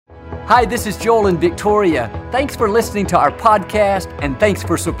Hi, this is Joel and Victoria. Thanks for listening to our podcast, and thanks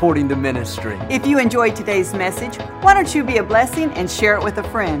for supporting the ministry. If you enjoyed today's message, why don't you be a blessing and share it with a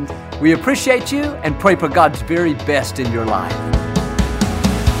friend? We appreciate you and pray for God's very best in your life.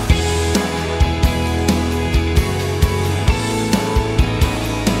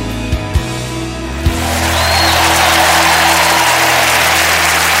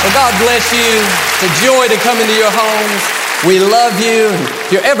 Well, God bless you. It's a joy to come into your homes. We love you.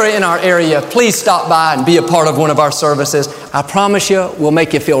 If you're ever in our area, please stop by and be a part of one of our services. I promise you, we'll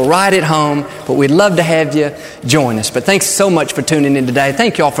make you feel right at home, but we'd love to have you join us. But thanks so much for tuning in today.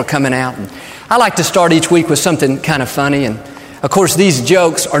 Thank you all for coming out. And I like to start each week with something kind of funny. And of course, these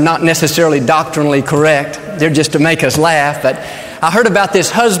jokes are not necessarily doctrinally correct. They're just to make us laugh. But I heard about this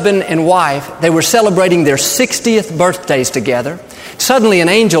husband and wife. They were celebrating their 60th birthdays together. Suddenly an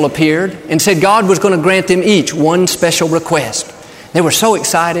angel appeared and said God was going to grant them each one special request. They were so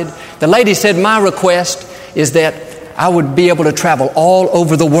excited. The lady said, "My request is that I would be able to travel all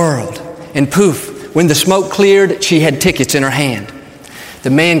over the world." And poof, when the smoke cleared, she had tickets in her hand.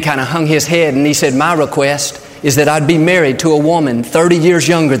 The man kind of hung his head and he said, "My request is that I'd be married to a woman 30 years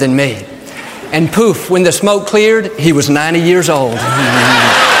younger than me." And poof, when the smoke cleared, he was 90 years old.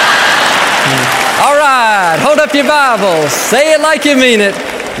 All right, hold up your Bible. Say it like you mean it.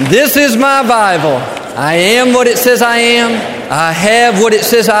 This is my Bible. I am what it says I am. I have what it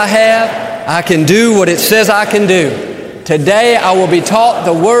says I have. I can do what it says I can do. Today I will be taught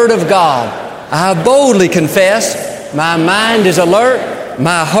the Word of God. I boldly confess, my mind is alert,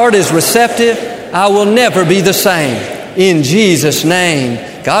 my heart is receptive. I will never be the same. In Jesus' name,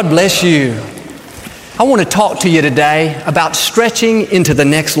 God bless you. I want to talk to you today about stretching into the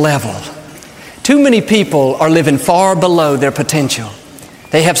next level. Too many people are living far below their potential.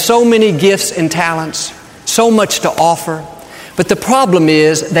 They have so many gifts and talents, so much to offer, but the problem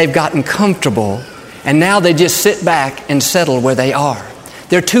is they've gotten comfortable and now they just sit back and settle where they are.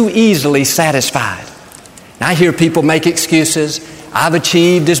 They're too easily satisfied. And I hear people make excuses. I've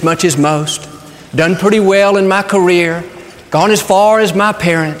achieved as much as most, done pretty well in my career, gone as far as my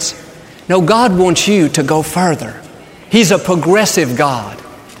parents. No, God wants you to go further. He's a progressive God.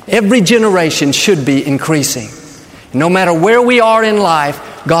 Every generation should be increasing. No matter where we are in life,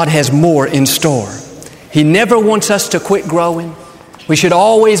 God has more in store. He never wants us to quit growing. We should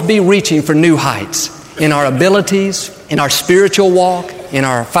always be reaching for new heights in our abilities, in our spiritual walk, in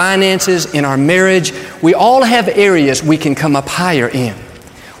our finances, in our marriage. We all have areas we can come up higher in.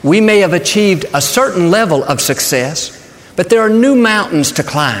 We may have achieved a certain level of success, but there are new mountains to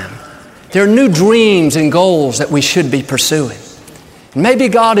climb. There are new dreams and goals that we should be pursuing. Maybe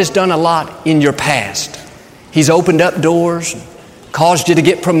God has done a lot in your past. He's opened up doors, caused you to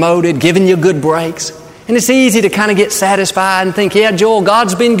get promoted, given you good breaks. And it's easy to kind of get satisfied and think, yeah, Joel,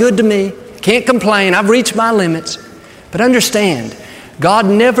 God's been good to me. Can't complain. I've reached my limits. But understand, God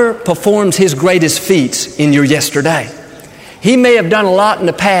never performs His greatest feats in your yesterday. He may have done a lot in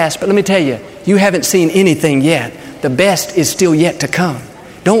the past, but let me tell you, you haven't seen anything yet. The best is still yet to come.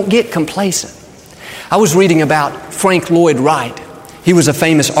 Don't get complacent. I was reading about Frank Lloyd Wright. He was a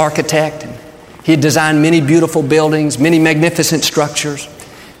famous architect. He had designed many beautiful buildings, many magnificent structures.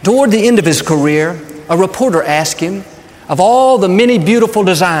 Toward the end of his career, a reporter asked him, of all the many beautiful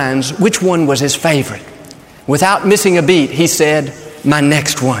designs, which one was his favorite? Without missing a beat, he said, "My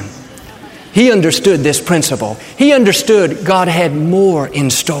next one." He understood this principle. He understood God had more in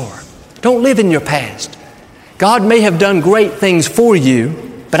store. Don't live in your past. God may have done great things for you,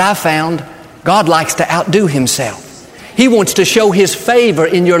 but I found God likes to outdo Himself. He wants to show His favor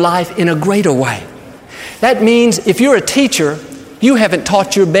in your life in a greater way. That means if you're a teacher, you haven't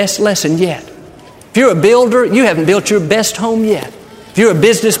taught your best lesson yet. If you're a builder, you haven't built your best home yet. If you're a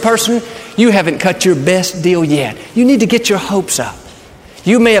business person, you haven't cut your best deal yet. You need to get your hopes up.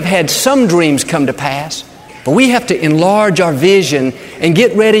 You may have had some dreams come to pass, but we have to enlarge our vision and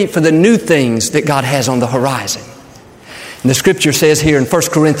get ready for the new things that God has on the horizon. And the scripture says here in 1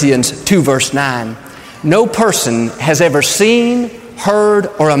 Corinthians 2 verse 9, no person has ever seen, heard,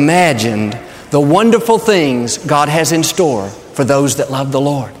 or imagined the wonderful things God has in store for those that love the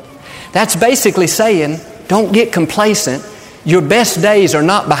Lord. That's basically saying, don't get complacent. Your best days are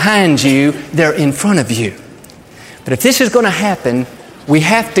not behind you, they're in front of you. But if this is going to happen, we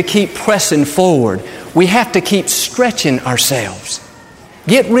have to keep pressing forward. We have to keep stretching ourselves.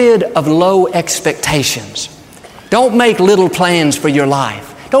 Get rid of low expectations. Don't make little plans for your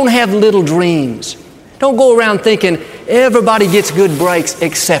life. Don't have little dreams. Don't go around thinking everybody gets good breaks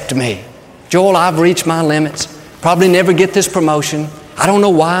except me. Joel, I've reached my limits. Probably never get this promotion. I don't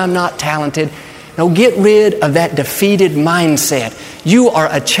know why I'm not talented. No, get rid of that defeated mindset. You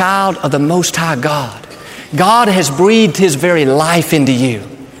are a child of the Most High God. God has breathed His very life into you.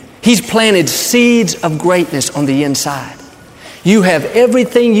 He's planted seeds of greatness on the inside. You have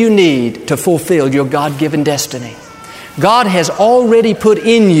everything you need to fulfill your God-given destiny. God has already put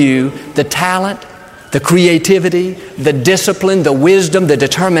in you the talent, the creativity, the discipline, the wisdom, the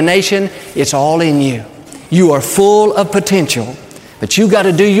determination. It's all in you. You are full of potential, but you got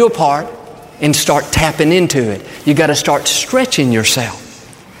to do your part and start tapping into it. You got to start stretching yourself.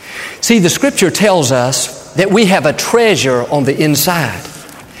 See, the Scripture tells us that we have a treasure on the inside.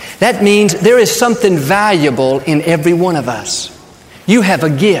 That means there is something valuable in every one of us. You have a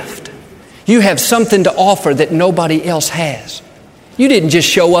gift. You have something to offer that nobody else has. You didn't just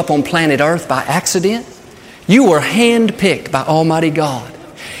show up on planet Earth by accident. You were handpicked by Almighty God.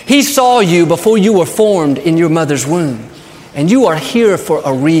 He saw you before you were formed in your mother's womb. And you are here for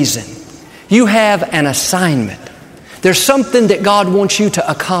a reason. You have an assignment. There's something that God wants you to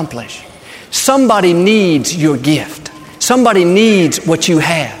accomplish. Somebody needs your gift. Somebody needs what you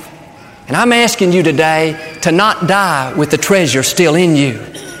have. And I'm asking you today to not die with the treasure still in you.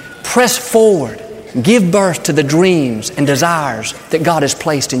 Press forward. Give birth to the dreams and desires that God has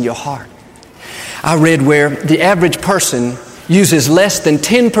placed in your heart. I read where the average person uses less than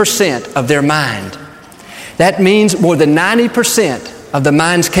 10% of their mind. That means more than 90% of the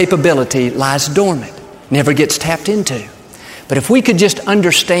mind's capability lies dormant, never gets tapped into. But if we could just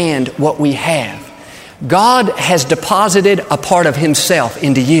understand what we have, God has deposited a part of Himself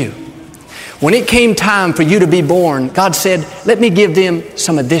into you. When it came time for you to be born, God said, let me give them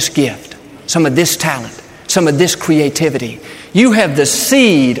some of this gift, some of this talent, some of this creativity. You have the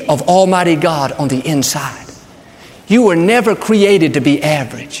seed of Almighty God on the inside. You were never created to be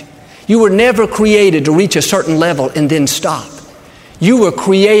average. You were never created to reach a certain level and then stop. You were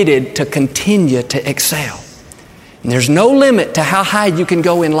created to continue to excel. And there's no limit to how high you can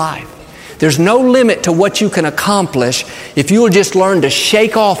go in life. There's no limit to what you can accomplish if you will just learn to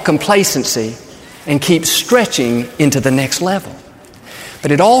shake off complacency and keep stretching into the next level.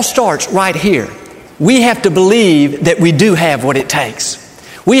 But it all starts right here. We have to believe that we do have what it takes.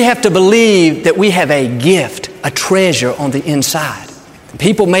 We have to believe that we have a gift, a treasure on the inside.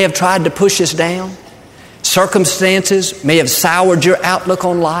 People may have tried to push us down. Circumstances may have soured your outlook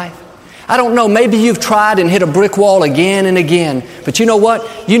on life. I don't know, maybe you've tried and hit a brick wall again and again, but you know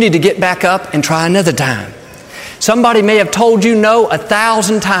what? You need to get back up and try another time. Somebody may have told you no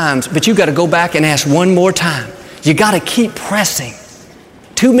 1,000 times, but you got to go back and ask one more time. You got to keep pressing.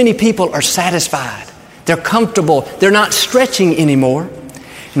 Too many people are satisfied. They're comfortable. They're not stretching anymore.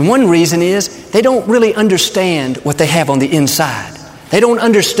 And one reason is they don't really understand what they have on the inside. They don't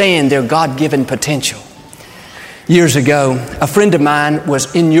understand their God-given potential. Years ago, a friend of mine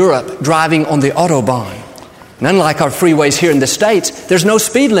was in Europe driving on the Autobahn. And unlike our freeways here in the States, there's no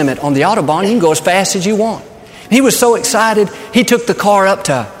speed limit on the Autobahn. You can go as fast as you want. And he was so excited, he took the car up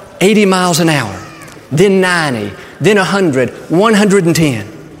to 80 miles an hour, then 90, then 100, 110.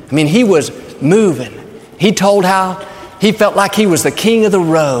 I mean, he was moving. He told how he felt like he was the king of the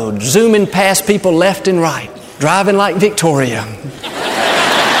road, zooming past people left and right, driving like Victoria.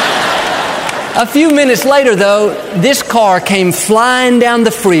 A few minutes later, though, this car came flying down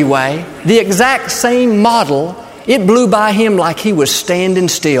the freeway, the exact same model. It blew by him like he was standing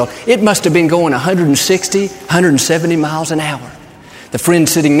still. It must have been going 160, 170 miles an hour. The friend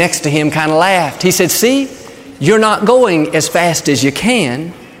sitting next to him kind of laughed. He said, see, you're not going as fast as you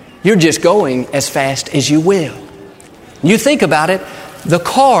can. You're just going as fast as you will. You think about it, the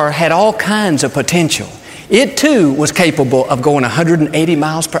car had all kinds of potential. It too was capable of going 180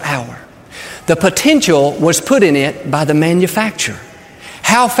 miles per hour. The potential was put in it by the manufacturer.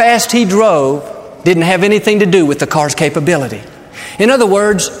 How fast he drove didn't have anything to do with the car's capability. In other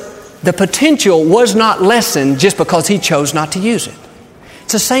words, the potential was not lessened just because he chose not to use it.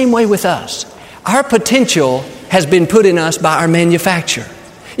 It's the same way with us. Our potential has been put in us by our manufacturer.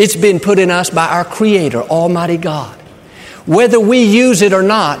 It's been put in us by our Creator, Almighty God. Whether we use it or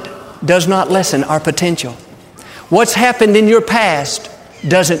not does not lessen our potential. What's happened in your past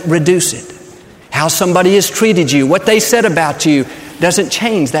doesn't reduce it. How somebody has treated you, what they said about you, doesn't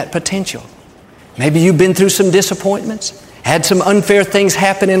change that potential. Maybe you've been through some disappointments, had some unfair things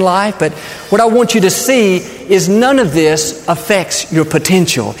happen in life, but what I want you to see is none of this affects your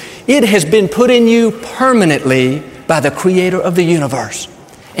potential. It has been put in you permanently by the Creator of the universe.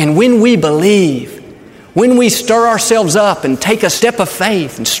 And when we believe, when we stir ourselves up and take a step of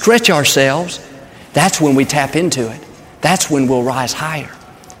faith and stretch ourselves, that's when we tap into it. That's when we'll rise higher.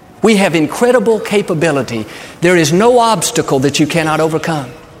 We have incredible capability. There is no obstacle that you cannot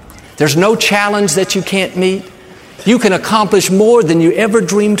overcome. There's no challenge that you can't meet. You can accomplish more than you ever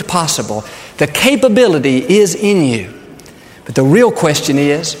dreamed possible. The capability is in you. But the real question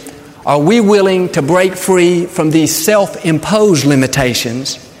is, are we willing to break free from these self-imposed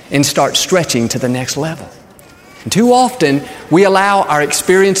limitations and start stretching to the next level? And too often, we allow our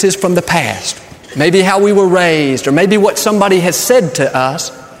experiences from the past, maybe how we were raised, or maybe what somebody has said to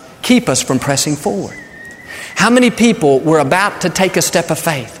us, keep us from pressing forward. How many people were about to take a step of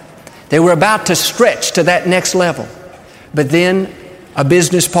faith? They were about to stretch to that next level. But then a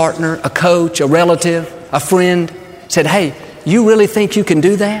business partner, a coach, a relative, a friend said, hey, you really think you can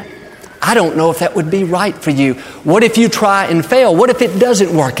do that? I don't know if that would be right for you. What if you try and fail? What if it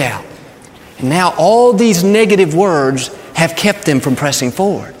doesn't work out? And now all these negative words have kept them from pressing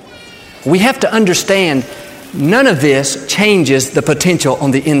forward. We have to understand none of this changes the potential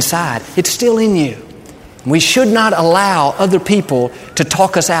on the inside. It's still in you. We should not allow other people to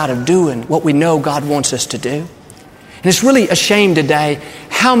talk us out of doing what we know God wants us to do. And it's really a shame today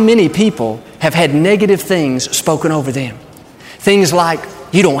how many people have had negative things spoken over them. Things like,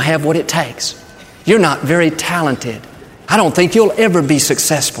 you don't have what it takes. You're not very talented. I don't think you'll ever be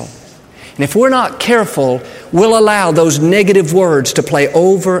successful. And if we're not careful, we'll allow those negative words to play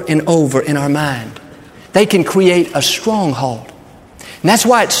over and over in our mind. They can create a stronghold. And that's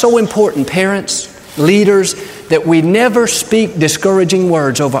why it's so important, parents, leaders, that we never speak discouraging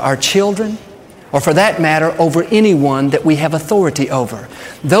words over our children, or for that matter, over anyone that we have authority over.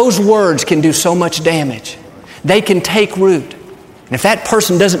 Those words can do so much damage. They can take root. And if that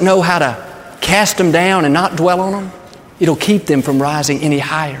person doesn't know how to cast them down and not dwell on them, it'll keep them from rising any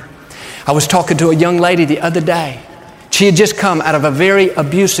higher. I was talking to a young lady the other day. She had just come out of a very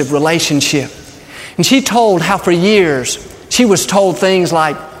abusive relationship. And she told how for years she was told things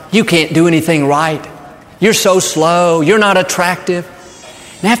like, you can't do anything right. You're so slow. You're not attractive.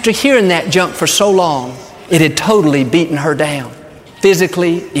 And after hearing that junk for so long, it had totally beaten her down.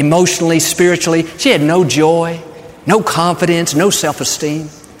 Physically, emotionally, spiritually, she had no joy, no confidence, no self-esteem.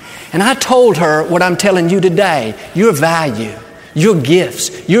 And I told her what I'm telling you today. Your value, your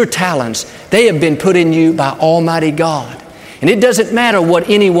gifts, your talents, they have been put in you by Almighty God. And it doesn't matter what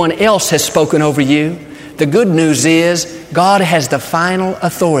anyone else has spoken over you. The good news is God has the final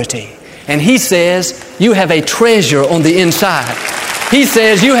authority. And He says you have a treasure on the inside. He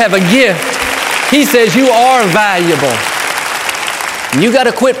says you have a gift. He says you are valuable. And you got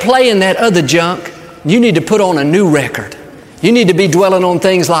to quit playing that other junk. You need to put on a new record. You need to be dwelling on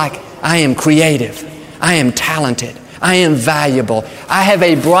things like, I am creative. I am talented. I am valuable. I have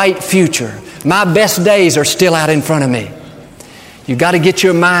a bright future. My best days are still out in front of me. You've got to get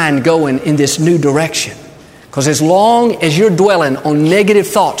your mind going in this new direction. Because as long as you're dwelling on negative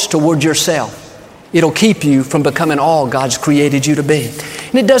thoughts toward yourself, it'll keep you from becoming all God's created you to be.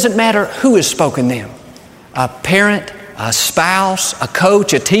 And it doesn't matter who has spoken them. A parent, a spouse, a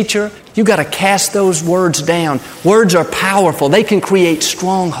coach, a teacher. You've got to cast those words down. Words are powerful. They can create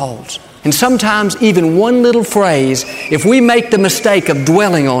strongholds. And sometimes even one little phrase, if we make the mistake of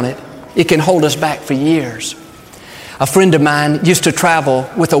dwelling on it, it can hold us back for years. A friend of mine used to travel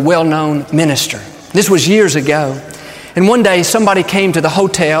with a well-known minister. This was years ago. And one day somebody came to the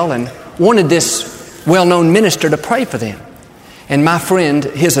hotel and wanted this well-known minister to pray for them. And my friend,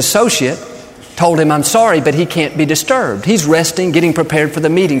 his associate, told him, I'm sorry, but he can't be disturbed. He's resting, getting prepared for the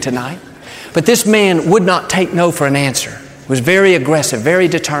meeting tonight. But this man would not take no for an answer. He was very aggressive, very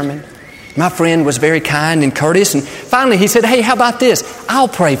determined. My friend was very kind and courteous. And finally he said, hey, how about this? I'll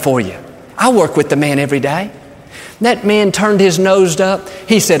pray for you. I work with the man every day. That man turned his nose up.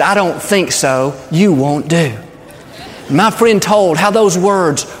 He said, I don't think so. You won't do. My friend told how those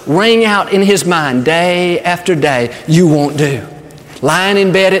words rang out in his mind day after day. You won't do. Lying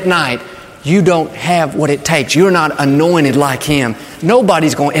in bed at night, you don't have what it takes. You're not anointed like him.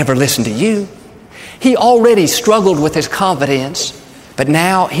 Nobody's going to ever listen to you. He already struggled with his confidence, but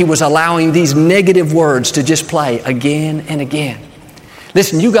now he was allowing these negative words to just play again and again.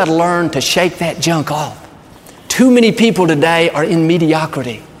 Listen, you got to learn to shake that junk off. Too many people today are in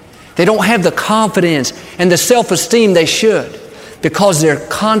mediocrity. They don't have the confidence and the self-esteem they should because they're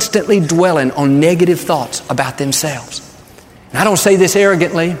constantly dwelling on negative thoughts about themselves. And I don't say this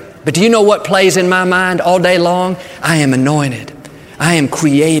arrogantly, but do you know what plays in my mind all day long? I am anointed. I am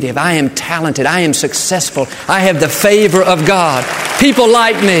creative. I am talented. I am successful. I have the favor of God. People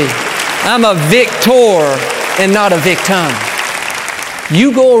like me. I'm a victor and not a victim.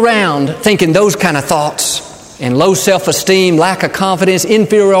 You go around thinking those kind of thoughts, and low self-esteem, lack of confidence,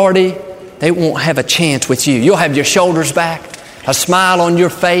 inferiority, they won't have a chance with you. You'll have your shoulders back, a smile on your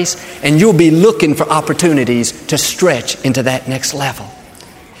face, and you'll be looking for opportunities to stretch into that next level.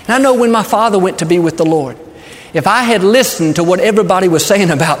 And I know when my father went to be with the Lord, if I had listened to what everybody was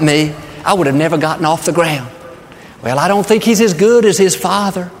saying about me, I would have never gotten off the ground. Well, I don't think he's as good as his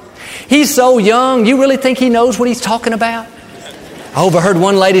father. He's so young, you really think he knows what he's talking about? I overheard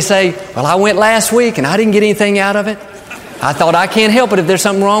one lady say, well, I went last week and I didn't get anything out of it. I thought, I can't help it if there's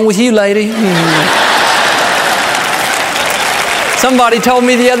something wrong with you, lady. Somebody told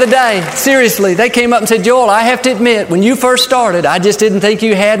me the other day, seriously, they came up and said, Joel, I have to admit, when you first started, I just didn't think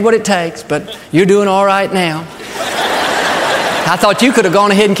you had what it takes, but you're doing all right now. I thought you could have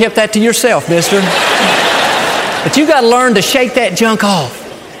gone ahead and kept that to yourself, mister. But you got to learn to shake that junk off.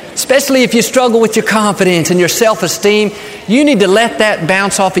 Especially if you struggle with your confidence and your self-esteem, you need to let that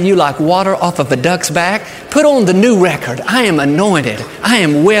bounce off of you like water off of a duck's back. Put on the new record. I am anointed. I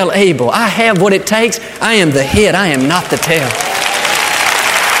am well able. I have what it takes. I am the head. I am not the tail.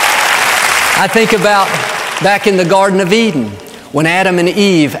 I think about back in the Garden of Eden when Adam and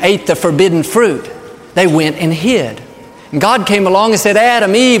Eve ate the forbidden fruit. They went and hid. And God came along and said,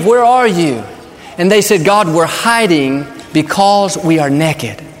 Adam, Eve, where are you? And they said, God, we're hiding because we are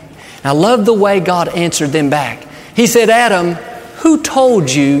naked. And I love the way God answered them back. He said, Adam, who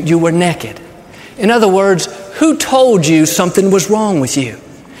told you you were naked? In other words, who told you something was wrong with you?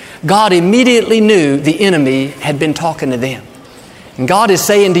 God immediately knew the enemy had been talking to them. And God is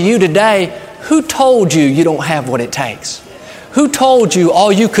saying to you today, who told you you don't have what it takes? Who told you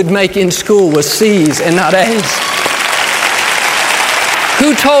all you could make in school was C's and not A's?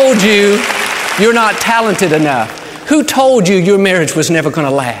 Who told you you're not talented enough? Who told you your marriage was never going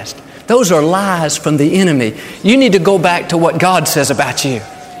to last? Those are lies from the enemy. You need to go back to what God says about you.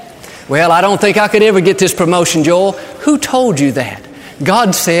 Well, I don't think I could ever get this promotion, Joel. Who told you that?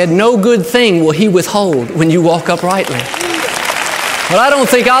 God said, no good thing will He withhold when you walk uprightly. Well, I don't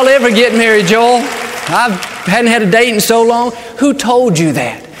think I'll ever get married, Joel. I hadn't had a date in so long. Who told you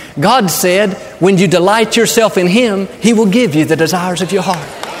that? God said, when you delight yourself in Him, He will give you the desires of your heart.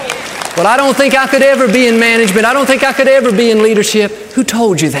 Well, I don't think I could ever be in management. I don't think I could ever be in leadership. Who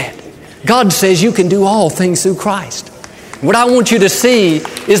told you that? God says you can do all things through Christ. What I want you to see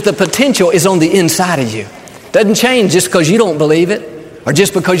is the potential is on the inside of you. Doesn't change just because you don't believe it or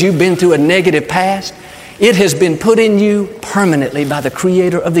just because you've been through a negative past. It has been put in you permanently by the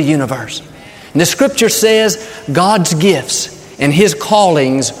Creator of the universe. And the Scripture says God's gifts and His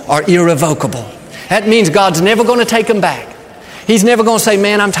callings are irrevocable. That means God's never going to take them back. He's never going to say,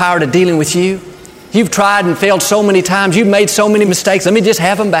 man, I'm tired of dealing with you. You've tried and failed so many times. You've made so many mistakes. Let me just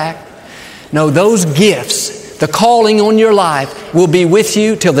have them back. No, those gifts, the calling on your life will be with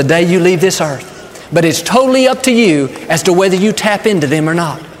you till the day you leave this earth. But it's totally up to you as to whether you tap into them or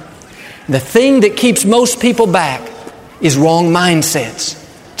not. The thing that keeps most people back is wrong mindsets.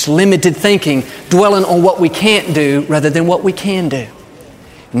 It's limited thinking, dwelling on what we can't do rather than what we can do.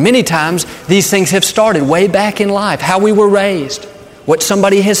 And many times, these things have started way back in life, how we were raised, what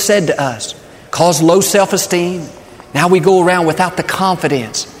somebody has said to us, caused low self-esteem. Now we go around without the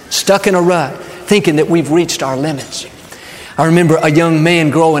confidence, stuck in a rut, thinking that we've reached our limits. I remember a young man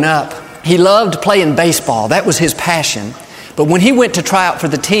growing up. He loved playing baseball. That was his passion. But when he went to try out for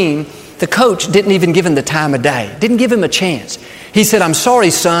the team, the coach didn't even give him the time of day, didn't give him a chance. He said, I'm sorry,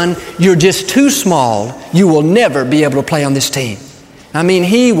 son, you're just too small. You will never be able to play on this team. I mean,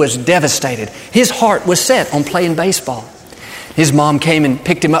 he was devastated. His heart was set on playing baseball. His mom came and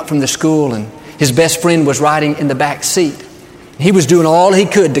picked him up from the school, and his best friend was riding in the back seat. He was doing all he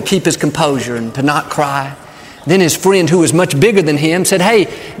could to keep his composure and to not cry. Then his friend, who was much bigger than him, said, hey,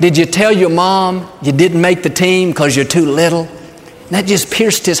 did you tell your mom you didn't make the team because you're too little? And that just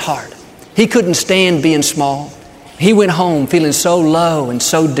pierced his heart. He couldn't stand being small. He went home feeling so low and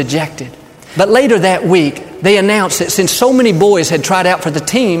so dejected. But later that week, they announced that since so many boys had tried out for the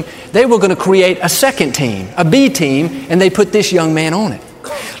team, they were going to create a second team, a B team, and they put this young man on it.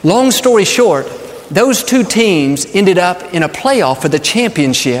 Long story short, those two teams ended up in a playoff for the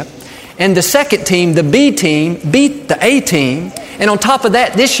championship, and the second team, the B team, beat the A team, and on top of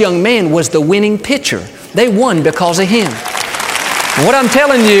that, this young man was the winning pitcher. They won because of him. And what I'm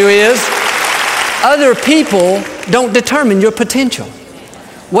telling you is, other people don't determine your potential.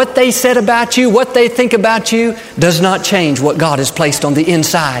 What they said about you, what they think about you, does not change what God has placed on the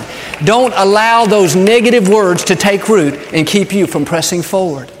inside. Don't allow those negative words to take root and keep you from pressing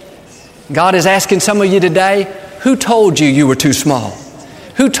forward. God is asking some of you today, who told you you were too small?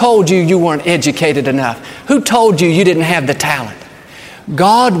 Who told you you weren't educated enough? Who told you you didn't have the talent?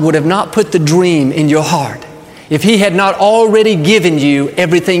 God would have not put the dream in your heart if He had not already given you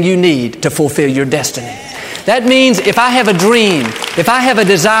everything you need to fulfill your destiny. That means if I have a dream, if I have a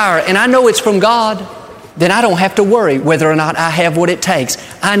desire, and I know it's from God, then I don't have to worry whether or not I have what it takes.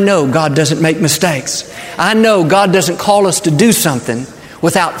 I know God doesn't make mistakes. I know God doesn't call us to do something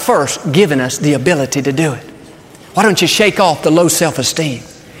without first giving us the ability to do it. Why don't you shake off the low self-esteem?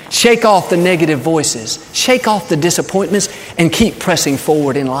 Shake off the negative voices. Shake off the disappointments and keep pressing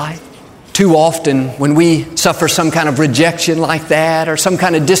forward in life. Too often when we suffer some kind of rejection like that or some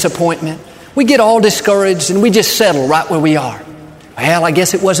kind of disappointment, we get all discouraged and we just settle right where we are. Well, I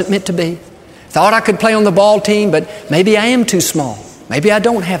guess it wasn't meant to be. Thought I could play on the ball team, but maybe I am too small. Maybe I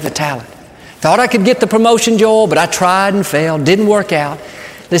don't have the talent. Thought I could get the promotion, Joel, but I tried and failed. Didn't work out.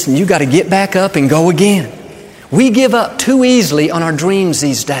 Listen, you got to get back up and go again. We give up too easily on our dreams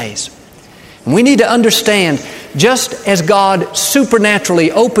these days. And we need to understand, just as God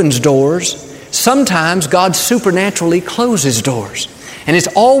supernaturally opens doors, sometimes God supernaturally closes doors. And it's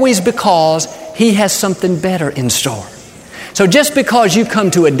always because He has something better in store. So just because you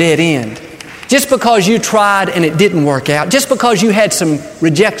come to a dead end, just because you tried and it didn't work out, just because you had some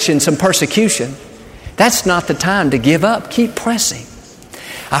rejection, some persecution, that's not the time to give up. Keep pressing.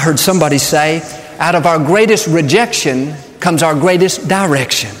 I heard somebody say, out of our greatest rejection comes our greatest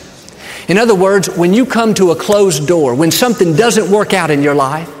direction. In other words, when you come to a closed door, when something doesn't work out in your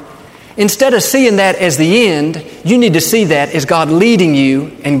life, instead of seeing that as the end, you need to see that as God leading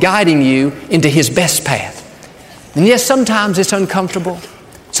you and guiding you into His best path. And yes, sometimes it's uncomfortable.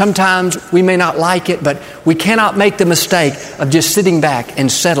 Sometimes we may not like it, but we cannot make the mistake of just sitting back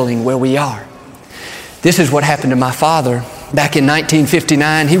and settling where we are. This is what happened to my father back in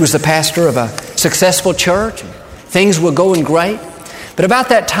 1959. He was the pastor of a successful church. Things were going great. But about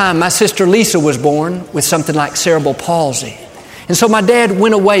that time, my sister Lisa was born with something like cerebral palsy. And so my dad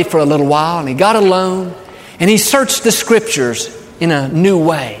went away for a little while, and he got alone, and he searched the Scriptures in a new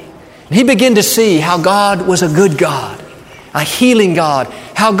way. And he began to see how God was a good God, a healing God,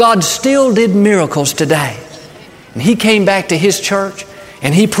 how God still did miracles today. And he came back to his church,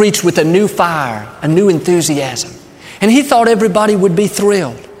 and he preached with a new fire, a new enthusiasm. And he thought everybody would be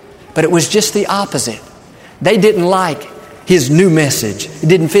thrilled, but it was just the opposite. They didn't like his new message. It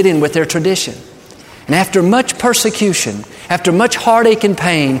didn't fit in with their tradition. And after much persecution, after much heartache and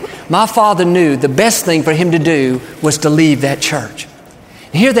pain, my father knew the best thing for him to do was to leave that church.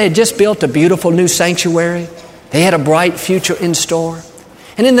 And here they had just built a beautiful new sanctuary. They had a bright future in store.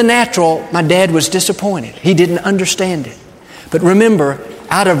 And in the natural, my dad was disappointed. He didn't understand it. But remember,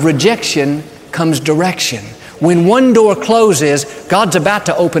 out of rejection comes direction. When one door closes, God's about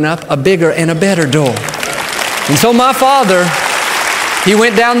to open up a bigger and a better door. And so my father, he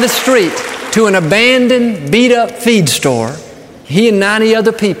went down the street to an abandoned, beat-up feed store. He and 90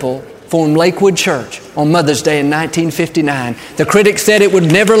 other people formed Lakewood Church on Mother's Day in 1959. The critics said it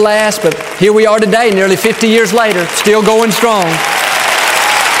would never last, but here we are today, nearly 50 years later, still going strong.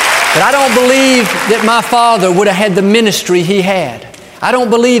 But I don't believe that my father would have had the ministry he had. I don't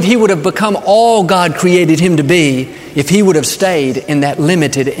believe he would have become all God created him to be if he would have stayed in that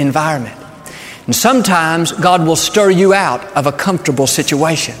limited environment. And sometimes God will stir you out of a comfortable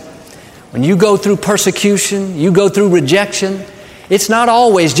situation. When you go through persecution, you go through rejection, it's not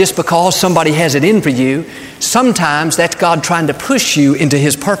always just because somebody has it in for you. Sometimes that's God trying to push you into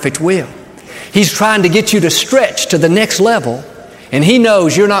His perfect will. He's trying to get you to stretch to the next level, and He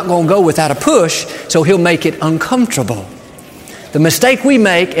knows you're not going to go without a push, so He'll make it uncomfortable. The mistake we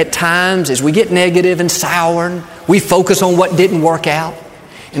make at times is we get negative and sour, and we focus on what didn't work out.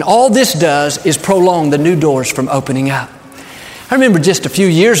 And all this does is prolong the new doors from opening up. I remember just a few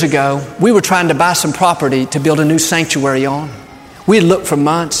years ago, we were trying to buy some property to build a new sanctuary on. We had looked for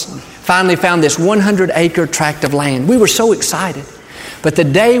months and finally found this 100-acre tract of land. We were so excited. But the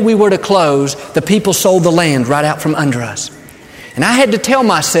day we were to close, the people sold the land right out from under us. And I had to tell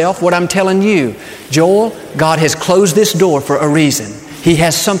myself what I'm telling you. Joel, God has closed this door for a reason. He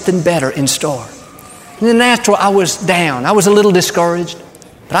has something better in store. In the natural, I was down. I was a little discouraged.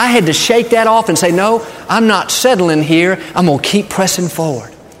 But I had to shake that off and say, no, I'm not settling here. I'm going to keep pressing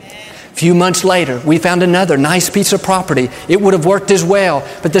forward. A few months later, we found another nice piece of property. It would have worked as well.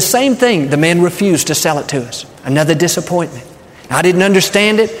 But the same thing, the man refused to sell it to us. Another disappointment. I didn't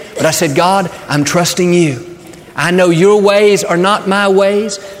understand it, but I said, God, I'm trusting you. I know your ways are not my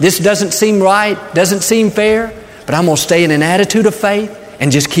ways. This doesn't seem right, doesn't seem fair, but I'm going to stay in an attitude of faith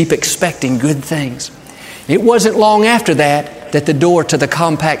and just keep expecting good things. It wasn't long after that the door to the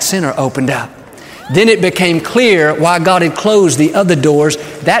Compact Center opened up. Then it became clear why God had closed the other doors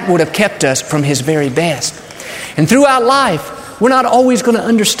that would have kept us from His very best. And throughout life, we're not always going to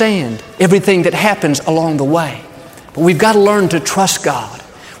understand everything that happens along the way. But we've got to learn to trust God.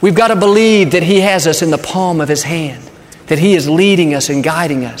 We've got to believe that He has us in the palm of His hand, that He is leading us and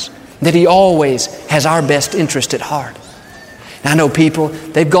guiding us. that He always has our best interest at heart. I know people,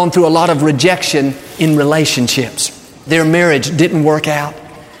 they've gone through a lot of rejection in relationships. Their marriage didn't work out.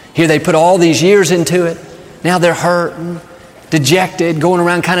 Here they put all these years into it. Now they're hurting, dejected, going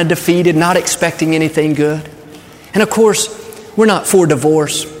around kind of defeated, not expecting anything good. And of course, we're not for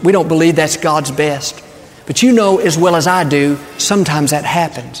divorce. We don't believe that's God's best. But you know as well as I do, sometimes that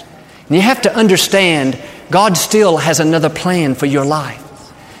happens. And you have to understand, God still has another plan for your life.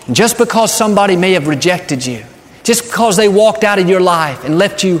 And just because somebody may have rejected you, just because they walked out of your life and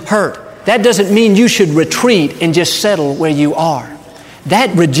left you hurt, that doesn't mean you should retreat and just settle where you are.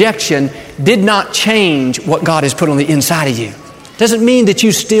 That rejection did not change what God has put on the inside of you. Doesn't mean that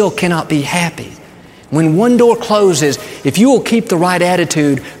you still cannot be happy. When one door closes, if you will keep the right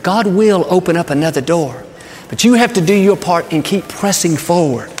attitude, God will open up another door. But you have to do your part and keep pressing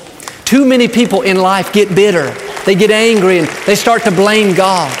forward. Too many people in life get bitter. They get angry and they start to blame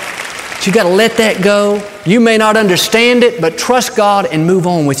God. But you got to let that go. You may not understand it, but trust God and move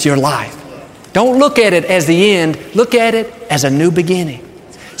on with your life. Don't look at it as the end. Look at it as a new beginning.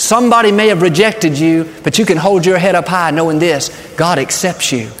 Somebody may have rejected you, but you can hold your head up high knowing this: God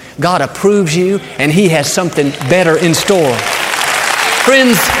accepts you. God approves you, and He has something better in store.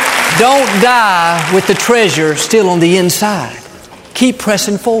 Friends, don't die with the treasure still on the inside. Keep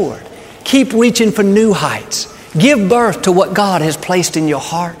pressing forward. Keep reaching for new heights. Give birth to what God has placed in your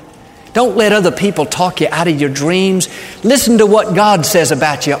heart. Don't let other people talk you out of your dreams. Listen to what God says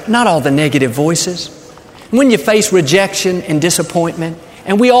about you, not all the negative voices. When you face rejection and disappointment,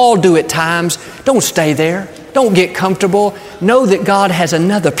 and we all do at times, don't stay there. Don't get comfortable. Know that God has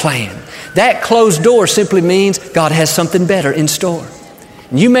another plan. That closed door simply means God has something better in store.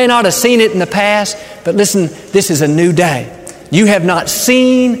 You may not have seen it in the past, but listen, this is a new day. You have not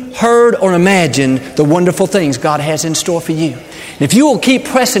seen, heard, or imagined the wonderful things God has in store for you. And if you will keep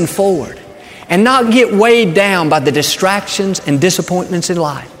pressing forward and not get weighed down by the distractions and disappointments in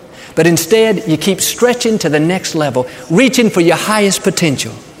life, but instead you keep stretching to the next level, reaching for your highest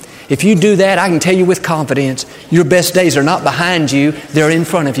potential. If you do that, I can tell you with confidence, your best days are not behind you, they're in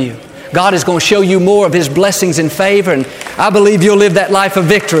front of you. God is going to show you more of His blessings and favor, and I believe you'll live that life of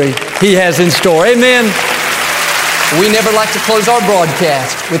victory He has in store. Amen. We never like to close our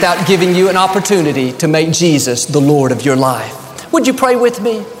broadcast without giving you an opportunity to make Jesus the Lord of your life. Would you pray with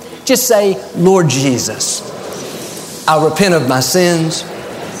me? Just say, Lord Jesus, I repent of my sins.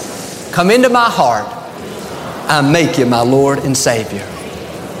 Come into my heart. I make you my Lord and Savior.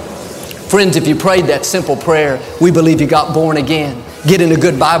 Friends, if you prayed that simple prayer, we believe you got born again. Get in a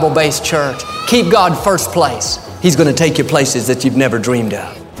good Bible-based church. Keep God first place. He's going to take you places that you've never dreamed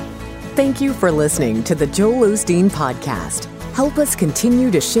of. Thank you for listening to the Joel Osteen Podcast. Help us continue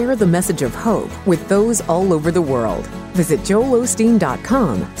to share the message of hope with those all over the world. Visit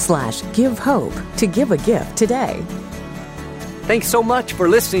joelosteen.com/give hope to give a gift today. Thanks so much for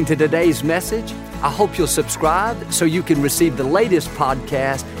listening to today's message. I hope you'll subscribe so you can receive the latest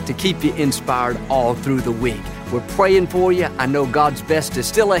podcast to keep you inspired all through the week. We're praying for you. I know God's best is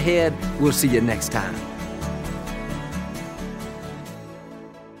still ahead. We'll see you next time.